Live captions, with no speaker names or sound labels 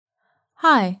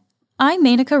Hi, I'm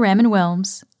Menaka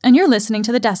Raman-Wilms, and you're listening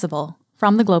to The Decibel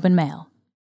from the Globe and Mail.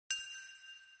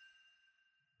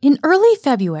 In early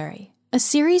February, a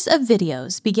series of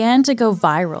videos began to go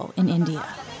viral in India.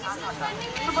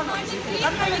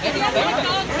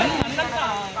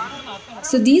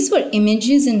 So these were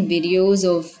images and videos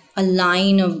of a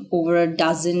line of over a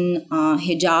dozen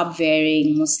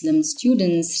hijab-wearing Muslim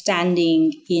students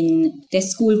standing in their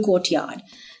school courtyard,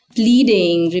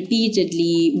 pleading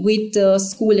repeatedly with the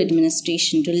school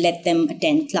administration to let them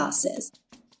attend classes.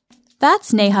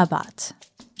 That's Neha Bhatt.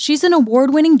 She's an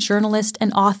award-winning journalist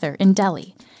and author in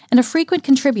Delhi and a frequent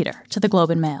contributor to the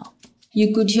Globe and Mail.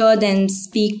 You could hear them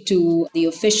speak to the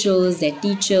officials, their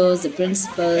teachers, the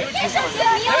principal,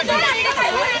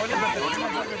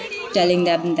 telling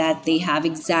them that they have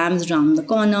exams around the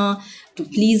corner, to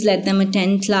please let them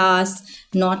attend class,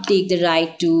 not take the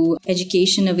right to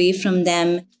education away from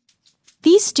them.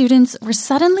 These students were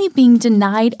suddenly being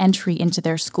denied entry into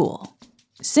their school,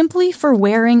 simply for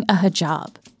wearing a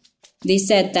hijab. They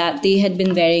said that they had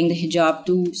been wearing the hijab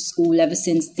to school ever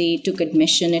since they took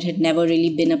admission. It had never really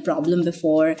been a problem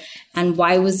before. And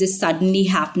why was this suddenly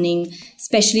happening,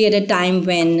 especially at a time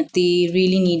when they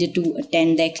really needed to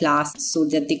attend their class so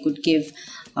that they could give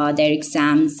their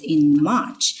exams in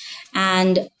March.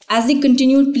 And as they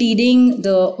continued pleading,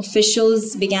 the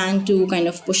officials began to kind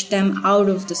of push them out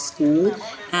of the school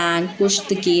and close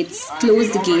the gates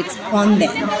on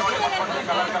them.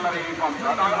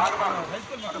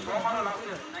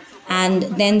 And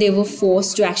then they were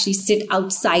forced to actually sit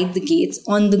outside the gates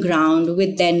on the ground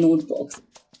with their notebooks.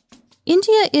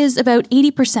 India is about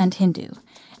 80% Hindu,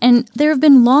 and there have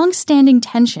been long-standing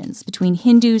tensions between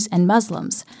Hindus and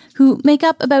Muslims, who make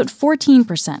up about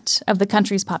 14% of the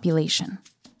country's population.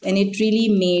 And it really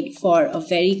made for a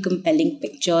very compelling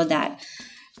picture that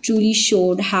truly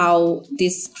showed how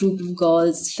this group of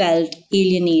girls felt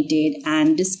alienated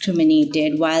and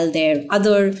discriminated while their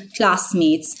other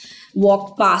classmates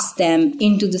walked past them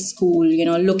into the school,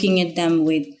 looking at them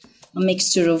with a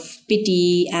mixture of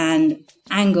pity and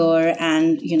anger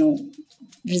and,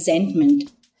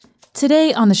 resentment.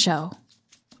 Today on the show,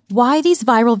 why these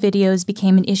viral videos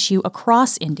became an issue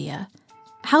across India,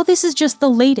 how this is just the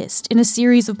latest in a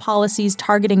series of policies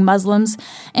targeting Muslims,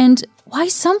 and why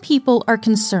some people are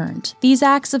concerned these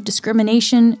acts of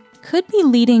discrimination could be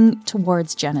leading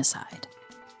towards genocide.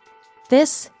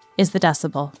 This is The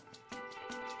Decibel.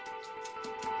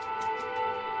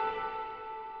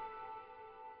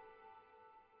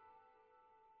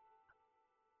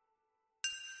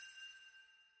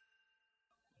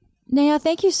 Neha,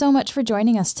 thank you so much for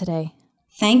joining us today.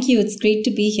 Thank you. It's great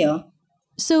to be here.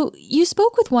 So you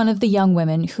spoke with one of the young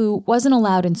women who wasn't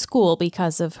allowed in school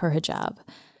because of her hijab.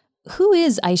 Who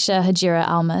is Aisha Hajira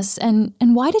Almas, and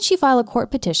why did she file a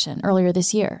court petition earlier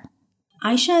this year?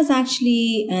 Aisha is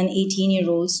actually an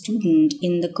 18-year-old student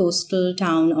in the coastal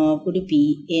town of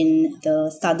Udupi in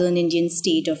the southern Indian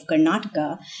state of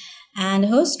Karnataka. And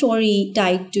her story,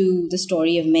 tied to the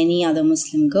story of many other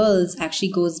Muslim girls,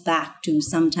 actually goes back to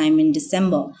sometime in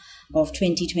December of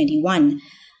 2021.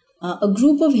 A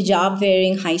group of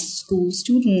hijab-wearing high school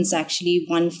students actually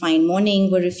one fine morning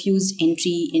were refused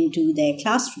entry into their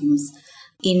classrooms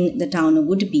in the town of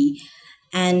Udupi.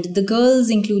 And the girls,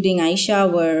 including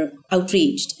Aisha, were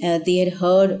outraged. They had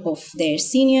heard of their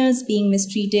seniors being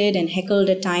mistreated and heckled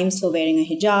at times for wearing a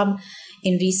hijab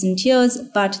in recent years,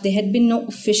 but there had been no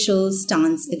official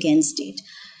stance against it.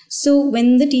 So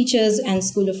when the teachers and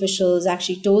school officials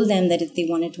actually told them that if they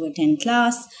wanted to attend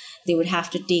class, they would have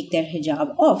to take their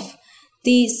hijab off,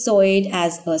 they saw it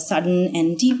as a sudden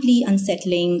and deeply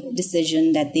unsettling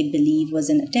decision that they believe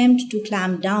was an attempt to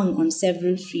clamp down on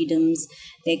several freedoms,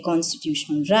 their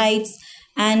constitutional rights,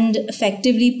 and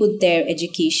effectively put their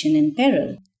education in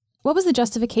peril. What was the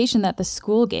justification that the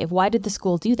school gave? Why did the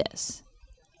school do this?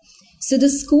 So the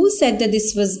school said that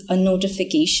this was a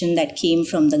notification that came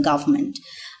from the government,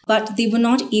 but they were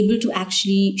not able to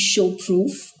actually show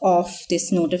proof of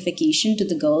this notification to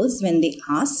the girls when they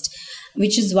asked,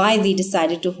 which is why they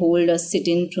decided to hold a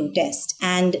sit-in protest.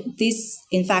 And this,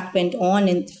 in fact, went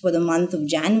on for the month of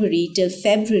January till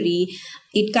February.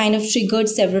 It kind of triggered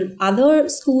several other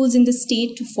schools in the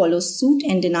state to follow suit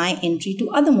and deny entry to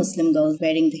other Muslim girls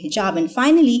wearing the hijab. And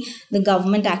finally, the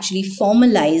government actually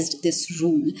formalized this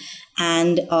rule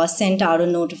and sent out a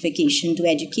notification to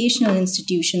educational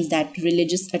institutions that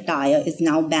religious attire is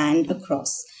now banned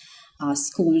across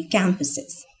school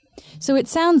campuses. So it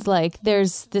sounds like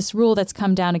there's this rule that's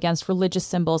come down against religious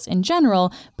symbols in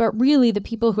general, but really the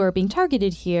people who are being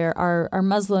targeted here are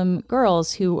Muslim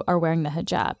girls who are wearing the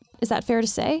hijab. Is that fair to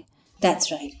say?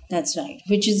 That's right. That's right.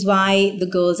 Which is why the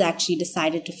girls actually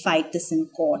decided to fight this in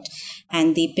court.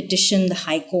 And they petitioned the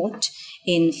High Court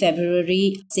in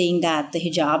February, saying that the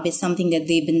hijab is something that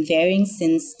they've been wearing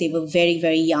since they were very,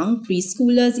 very young,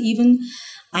 preschoolers even.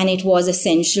 And it was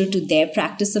essential to their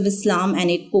practice of Islam, and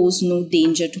it posed no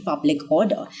danger to public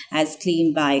order, as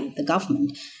claimed by the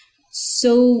government.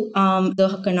 So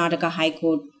the Karnataka High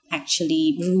Court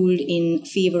actually ruled in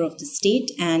favor of the state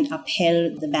and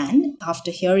upheld the ban after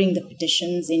hearing the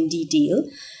petitions in detail.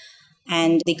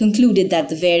 And they concluded that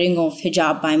the wearing of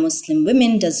hijab by Muslim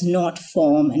women does not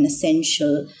form an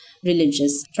essential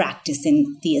religious practice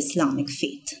in the Islamic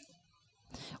faith.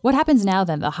 What happens now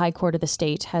then? The High Court of the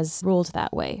state has ruled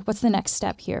that way. What's the next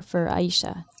step here for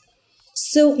Aisha?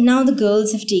 So now the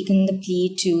girls have taken the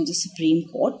plea to the Supreme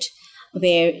Court,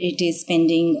 where it is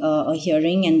pending a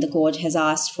hearing, and the court has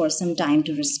asked for some time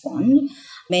to respond.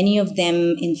 Many of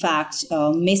them, in fact,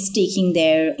 missed taking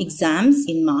their exams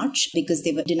in March because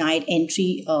they were denied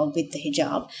entry with the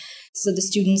hijab. So the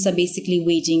students are basically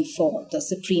waiting for the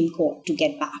Supreme Court to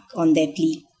get back on their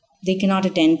plea. They cannot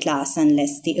attend class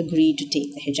unless they agree to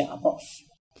take the hijab off.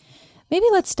 Maybe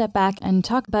let's step back and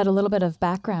talk about a little bit of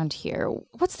background here.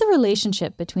 What's the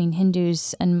relationship between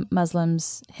Hindus and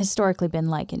Muslims historically been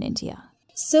like in India?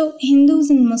 So Hindus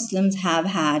and Muslims have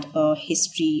had a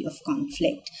history of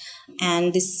conflict,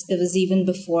 and this was even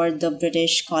before the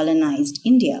British colonized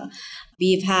India.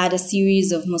 We've had a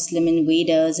series of Muslim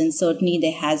invaders, and certainly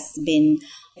there has been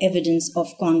evidence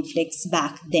of conflicts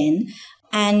back then.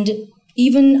 And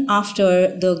even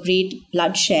after the great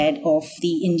bloodshed of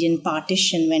the Indian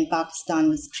partition when Pakistan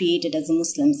was created as a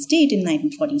Muslim state in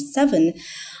 1947,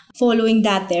 following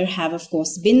that, there have, of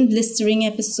course, been blistering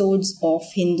episodes of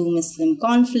Hindu-Muslim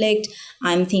conflict.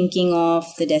 I'm thinking of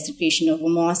the desecration of a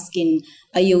mosque in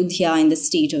Ayodhya in the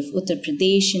state of Uttar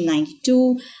Pradesh in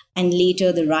 92, and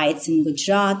later the riots in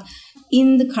Gujarat.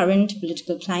 In the current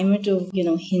political climate of,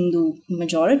 Hindu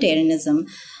majoritarianism,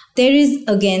 there is,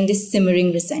 again, this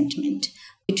simmering resentment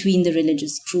between the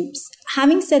religious groups.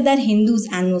 Having said that, Hindus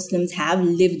and Muslims have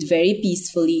lived very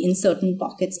peacefully in certain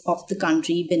pockets of the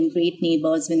country, been great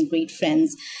neighbors, been great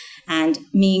friends. And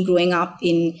me growing up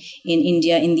in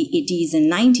India in the 80s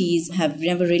and 90s have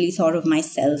never really thought of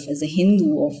myself as a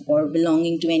Hindu or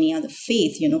belonging to any other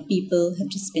faith. People have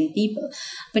just been people.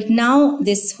 But now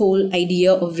this whole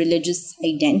idea of religious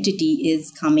identity is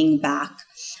coming back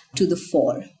to the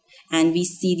fore. And we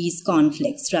see these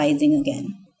conflicts rising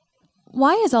again.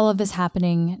 Why is all of this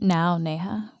happening now,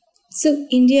 Neha? So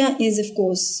India is, of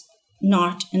course,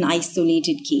 not an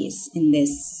isolated case in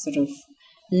this sort of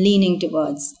leaning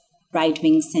towards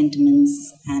right-wing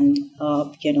sentiments and,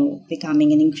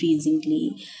 becoming an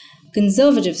increasingly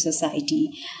conservative society.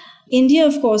 India,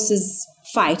 of course, is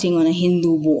fighting on a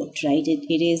Hindu vote, right?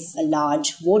 It is a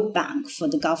large vote bank for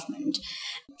the government.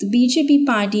 The BJP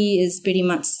party is pretty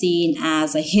much seen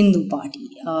as a Hindu party,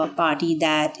 a party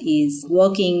that is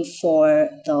working for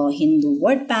the Hindu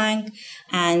vote bank.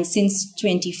 And since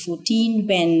 2014,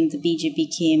 when the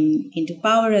BJP came into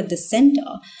power at the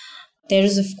center, there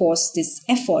is, of course, this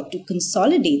effort to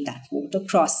consolidate that vote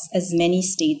across as many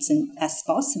states as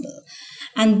possible.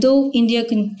 And though India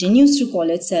continues to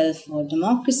call itself a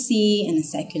democracy and a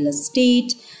secular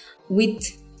state,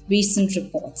 with recent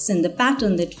reports and the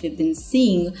pattern that we've been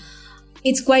seeing,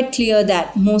 it's quite clear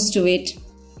that most of it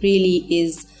really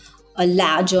is a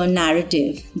larger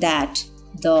narrative that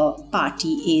the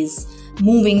party is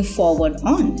moving forward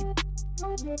on.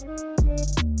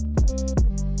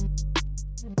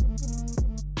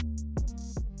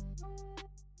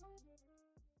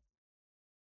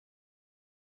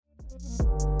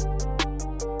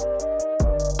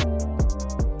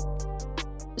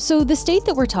 So the state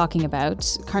that we're talking about,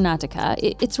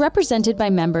 Karnataka, it's represented by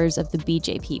members of the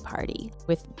BJP party,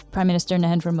 with Prime Minister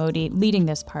Narendra Modi leading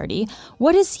this party.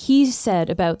 What has he said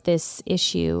about this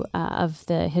issue of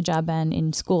the hijab ban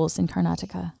in schools in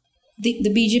Karnataka?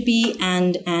 The BJP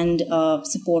and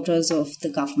supporters of the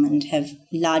government have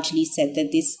largely said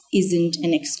that this isn't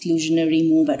an exclusionary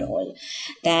move at all,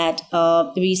 that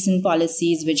recent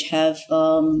policies which have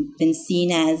been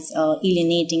seen as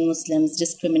alienating Muslims,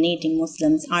 discriminating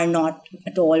Muslims, are not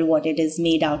at all what it is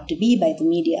made out to be by the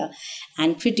media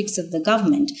and critics of the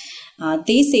government.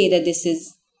 They say that this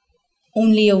is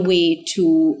only a way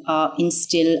to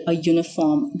instill a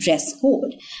uniform dress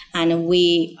code and a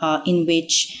way in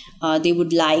which they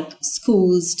would like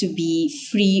schools to be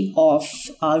free of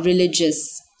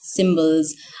religious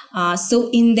symbols. So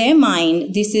in their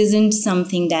mind, this isn't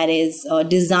something that is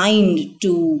designed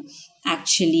to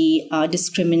actually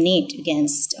discriminate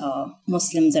against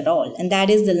Muslims at all. And that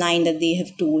is the line that they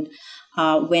have told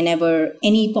whenever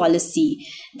any policy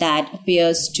that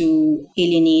appears to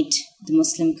alienate the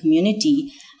Muslim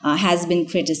community has been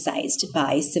criticized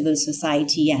by civil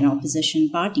society and opposition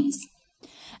parties.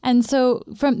 And so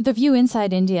from the view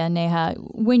inside India, Neha,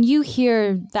 when you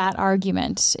hear that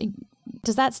argument,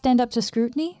 does that stand up to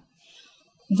scrutiny?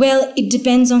 Well, it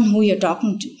depends on who you're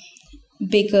talking to,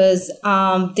 because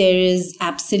there is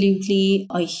absolutely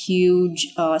a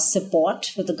huge support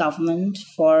for the government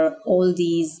for all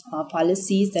these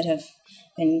policies that have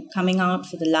been coming out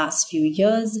for the last few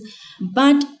years.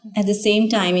 But at the same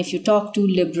time, if you talk to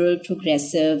liberal,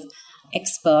 progressive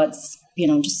experts,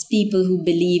 just people who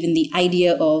believe in the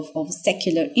idea of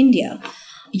secular India,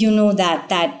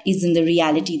 that isn't the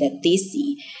reality that they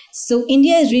see. So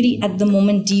India is really at the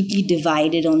moment deeply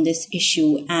divided on this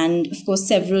issue. And of course,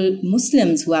 several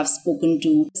Muslims who I've spoken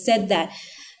to said that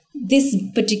this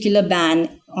particular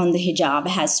ban on the hijab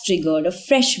has triggered a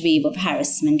fresh wave of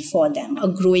harassment for them, a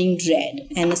growing dread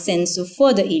and a sense of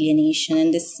further alienation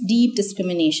and this deep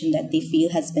discrimination that they feel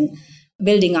has been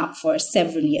building up for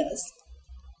several years.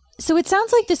 So it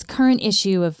sounds like this current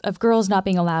issue of girls not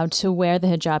being allowed to wear the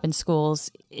hijab in schools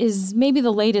is maybe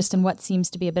the latest in what seems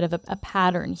to be a bit of a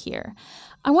pattern here.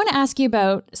 I want to ask you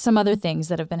about some other things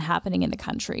that have been happening in the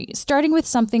country, starting with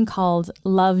something called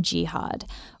love jihad.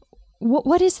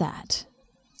 What is that?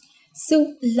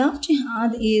 So love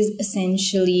jihad is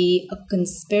essentially a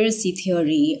conspiracy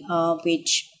theory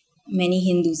which many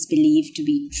Hindus believe to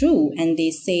be true. And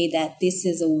they say that this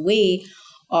is a way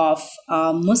of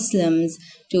Muslims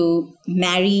to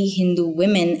marry Hindu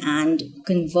women and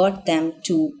convert them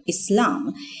to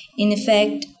Islam, in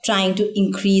effect trying to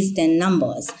increase their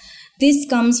numbers. This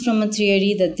comes from a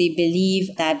theory that they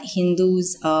believe that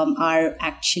Hindus are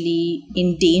actually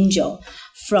in danger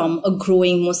from a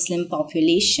growing Muslim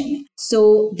population.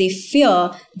 So they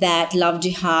fear that love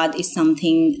jihad is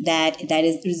something that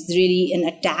is really an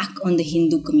attack on the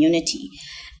Hindu community.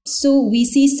 So we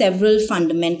see several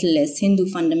fundamentalists, Hindu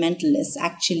fundamentalists,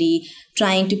 actually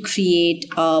trying to create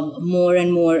more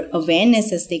and more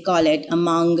awareness, as they call it,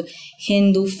 among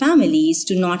Hindu families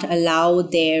to not allow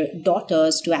their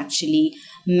daughters to actually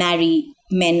marry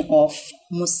men of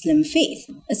Muslim faith.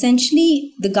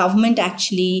 Essentially, the government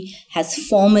actually has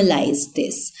formalized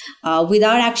this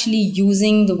without actually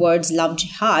using the words love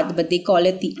jihad, but they call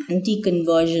it the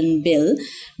anti-conversion bill,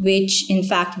 which in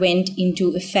fact went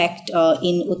into effect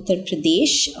in Uttar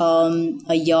Pradesh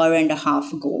a year and a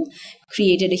half ago.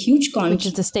 Created a huge which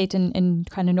is the state in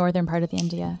kind of northern part of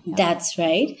India. Yeah. That's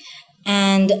right.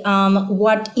 And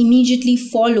what immediately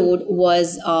followed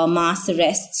was mass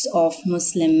arrests of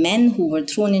Muslim men who were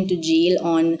thrown into jail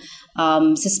on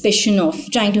suspicion of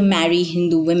trying to marry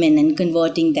Hindu women and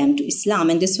converting them to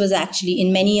Islam. And this was actually,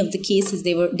 in many of the cases,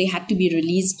 they had to be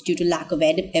released due to lack of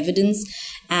evidence.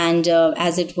 And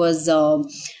as it was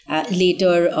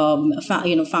later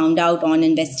found out on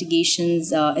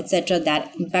investigations, etc.,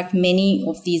 that in fact many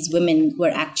of these women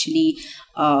were actually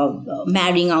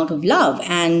marrying out of love,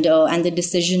 and the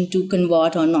decision to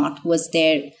convert or not was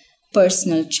their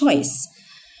personal choice.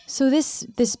 So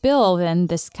this bill, then,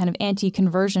 this kind of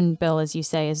anti-conversion bill, as you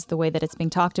say, is the way that it's being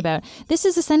talked about. This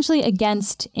is essentially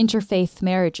against interfaith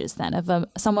marriages, then, of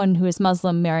someone who is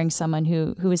Muslim marrying someone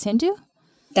who is Hindu?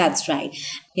 That's right.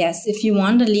 Yes, if you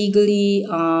want a legally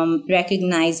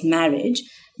recognized marriage,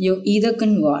 you either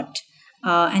convert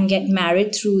and get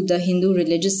married through the Hindu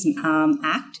Religious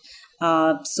Act.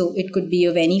 So it could be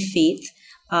of any faith,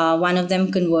 one of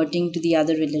them converting to the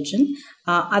other religion.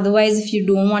 Otherwise, if you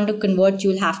don't want to convert,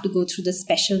 you'll have to go through the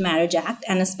Special Marriage Act.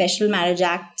 And a Special Marriage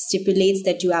Act stipulates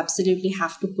that you absolutely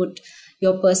have to put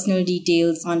your personal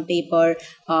details on paper.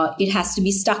 It has to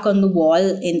be stuck on the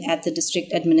wall at the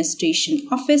district administration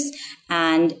office.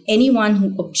 And anyone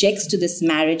who objects to this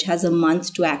marriage has a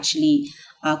month to actually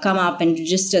come up and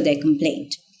register their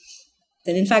complaint.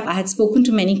 Then, in fact, I had spoken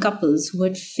to many couples who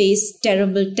had faced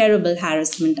terrible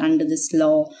harassment under this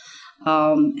law.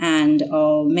 And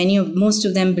most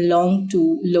of them belonged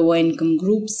to lower income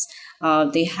groups.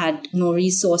 They had no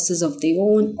resources of their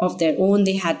own.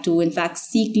 They had to, in fact,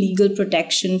 seek legal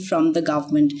protection from the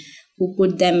government, who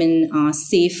put them in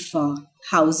safe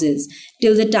houses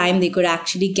till the time they could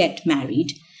actually get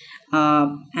married.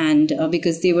 And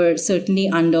because they were certainly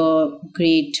under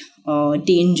great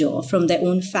danger from their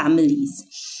own families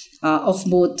of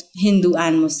both Hindu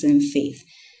and Muslim faith.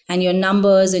 And your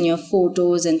numbers and your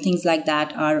photos and things like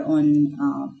that are on,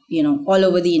 all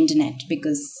over the internet,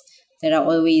 because there are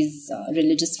always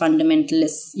religious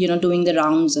fundamentalists, doing the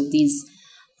rounds of these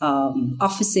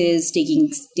offices,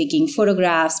 taking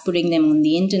photographs, putting them on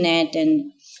the internet,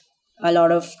 and a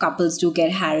lot of couples do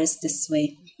get harassed this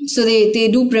way. So they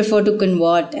do prefer to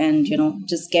convert and,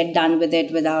 just get done with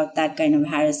it without that kind of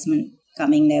harassment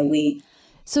coming their way.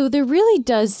 So there really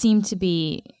does seem to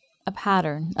be a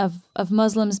pattern of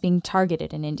Muslims being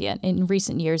targeted in India in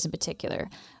recent years in particular.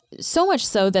 So much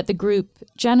so that the group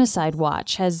Genocide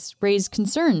Watch has raised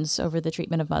concerns over the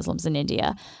treatment of Muslims in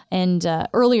India. And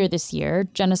earlier this year,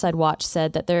 Genocide Watch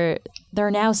said that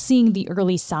they're now seeing the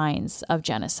early signs of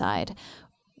genocide.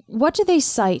 What do they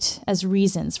cite as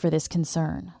reasons for this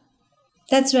concern?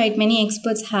 That's right. Many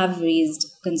experts have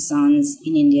raised concerns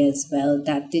in India as well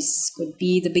that this could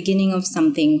be the beginning of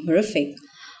something horrific.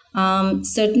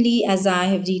 Certainly, as I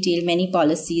have detailed, many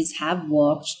policies have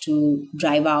worked to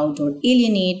drive out or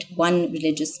alienate one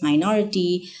religious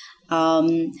minority,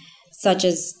 such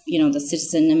as, the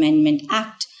Citizen Amendment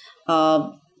Act.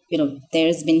 There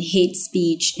has been hate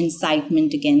speech,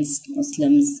 incitement against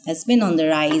Muslims has been on the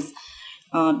rise.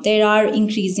 There are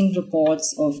increasing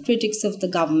reports of critics of the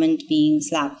government being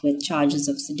slapped with charges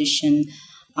of sedition.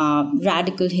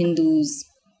 Radical Hindus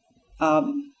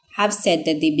have said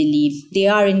that they believe they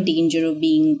are in danger of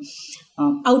being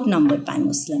outnumbered by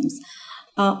Muslims.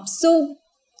 So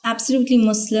absolutely,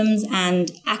 Muslims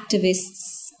and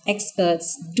activists,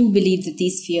 experts do believe that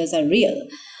these fears are real.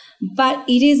 But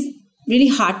it is really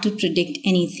hard to predict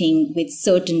anything with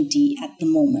certainty at the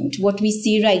moment. What we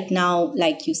see right now,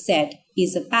 like you said,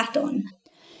 is a pattern.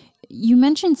 You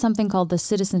mentioned something called the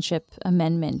Citizenship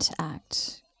Amendment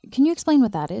Act. Can you explain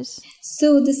what that is?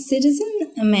 So the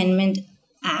Citizen Amendment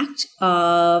Act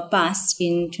passed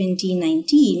in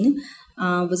 2019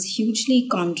 was a hugely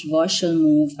controversial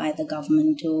move by the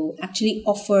government to actually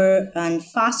offer and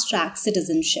fast-track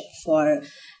citizenship for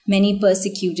many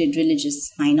persecuted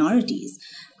religious minorities.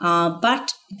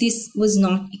 But this was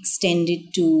not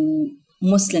extended to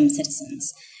Muslim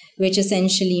citizens, which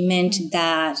essentially meant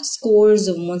that scores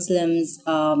of Muslims,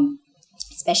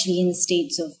 especially in the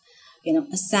states of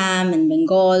Assam and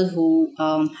Bengal, who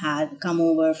had come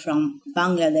over from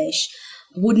Bangladesh,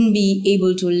 wouldn't be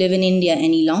able to live in India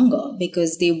any longer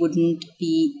because they wouldn't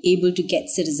be able to get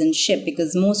citizenship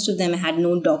because most of them had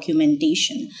no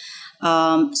documentation.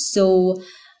 So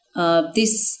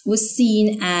this was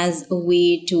seen as a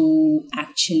way to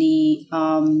actually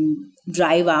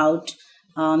drive out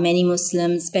many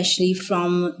Muslims, especially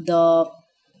from the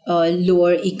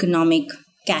lower economic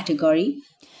category.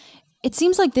 It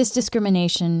seems like this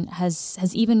discrimination has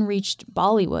even reached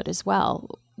Bollywood as well.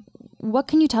 What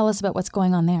can you tell us about what's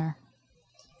going on there?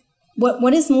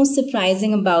 What is most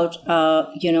surprising about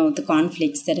the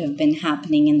conflicts that have been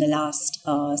happening in the last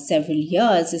several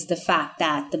years is the fact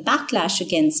that the backlash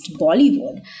against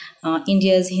Bollywood,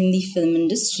 India's Hindi film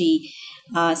industry,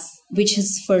 which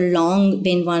has for long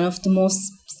been one of the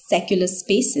most secular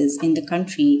spaces in the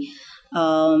country,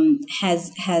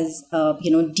 has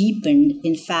deepened.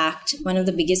 In fact, one of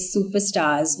the biggest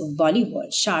superstars of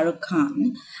Bollywood, Shah Rukh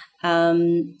Khan,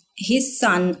 his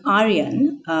son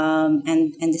Aryan,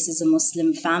 and this is a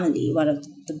Muslim family, one of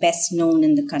the best known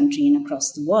in the country and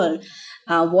across the world,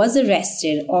 was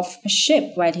arrested off a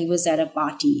ship while he was at a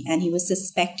party, and he was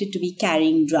suspected to be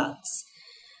carrying drugs.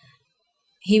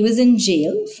 He was in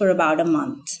jail for about a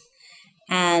month.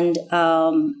 And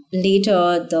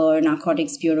later, the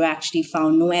Narcotics Bureau actually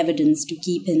found no evidence to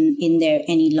keep him in there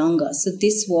any longer. So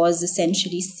this was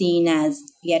essentially seen as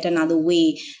yet another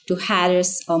way to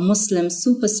harass a Muslim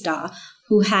superstar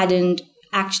who hadn't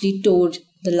actually toed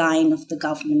the line of the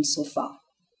government so far.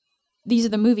 These are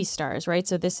the movie stars, right?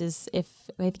 So this is,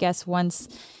 once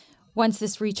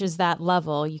this reaches that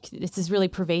level, this is really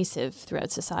pervasive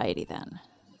throughout society then.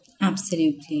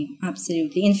 Absolutely,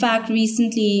 absolutely. In fact,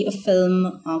 recently a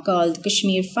film called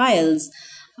Kashmir Files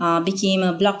became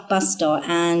a blockbuster,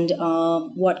 and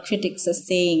what critics are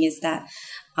saying is that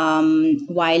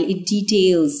while it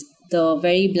details the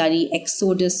very bloody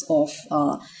exodus of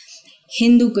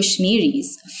Hindu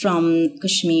Kashmiris from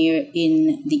Kashmir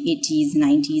in the 80s,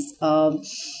 90s,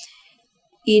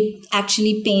 it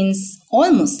actually paints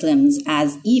all Muslims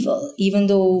as evil, even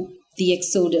though the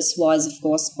exodus was, of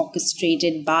course,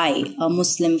 orchestrated by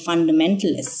Muslim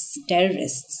fundamentalists,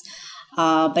 terrorists.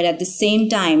 But at the same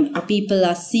time, people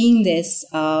are seeing this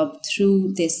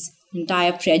through this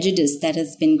entire prejudice that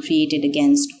has been created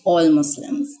against all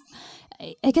Muslims.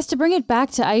 I guess to bring it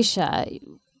back to Aisha,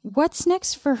 what's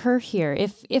next for her here?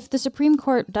 If the Supreme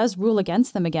Court does rule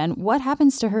against them again, what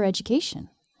happens to her education?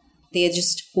 They are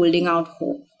just holding out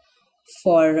hope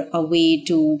for a way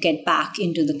to get back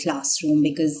into the classroom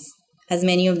because, as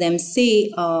many of them say,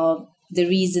 the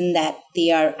reason that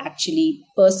they are actually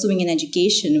pursuing an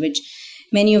education, which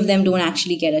many of them don't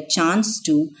actually get a chance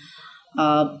to,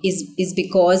 is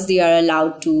because they are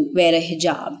allowed to wear a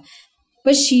hijab.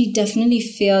 But she definitely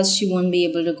fears she won't be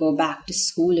able to go back to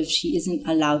school if she isn't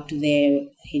allowed to wear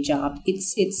hijab.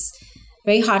 It's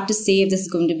very hard to say if this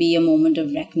is going to be a moment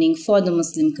of reckoning for the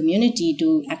Muslim community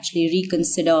to actually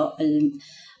reconsider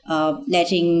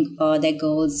letting their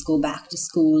girls go back to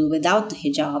school without the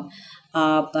hijab.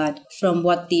 But from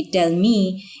what they tell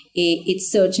me,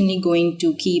 it's certainly going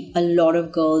to keep a lot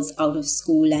of girls out of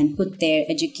school and put their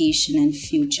education and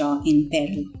future in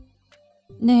peril.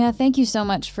 Neha, thank you so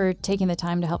much for taking the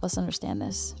time to help us understand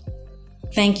this.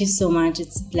 Thank you so much.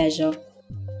 It's a pleasure.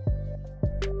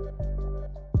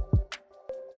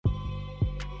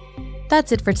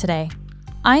 That's it for today.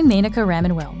 I'm Menaka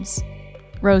Raman-Wilms.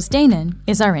 Rose Danon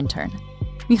is our intern.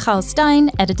 Michal Stein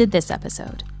edited this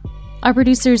episode. Our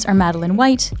producers are Madeline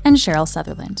White and Cheryl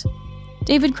Sutherland.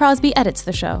 David Crosby edits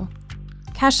the show.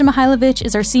 Kasia Mihailovich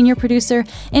is our senior producer,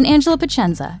 and Angela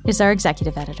Pacenza is our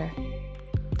executive editor.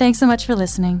 Thanks so much for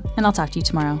listening, and I'll talk to you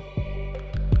tomorrow.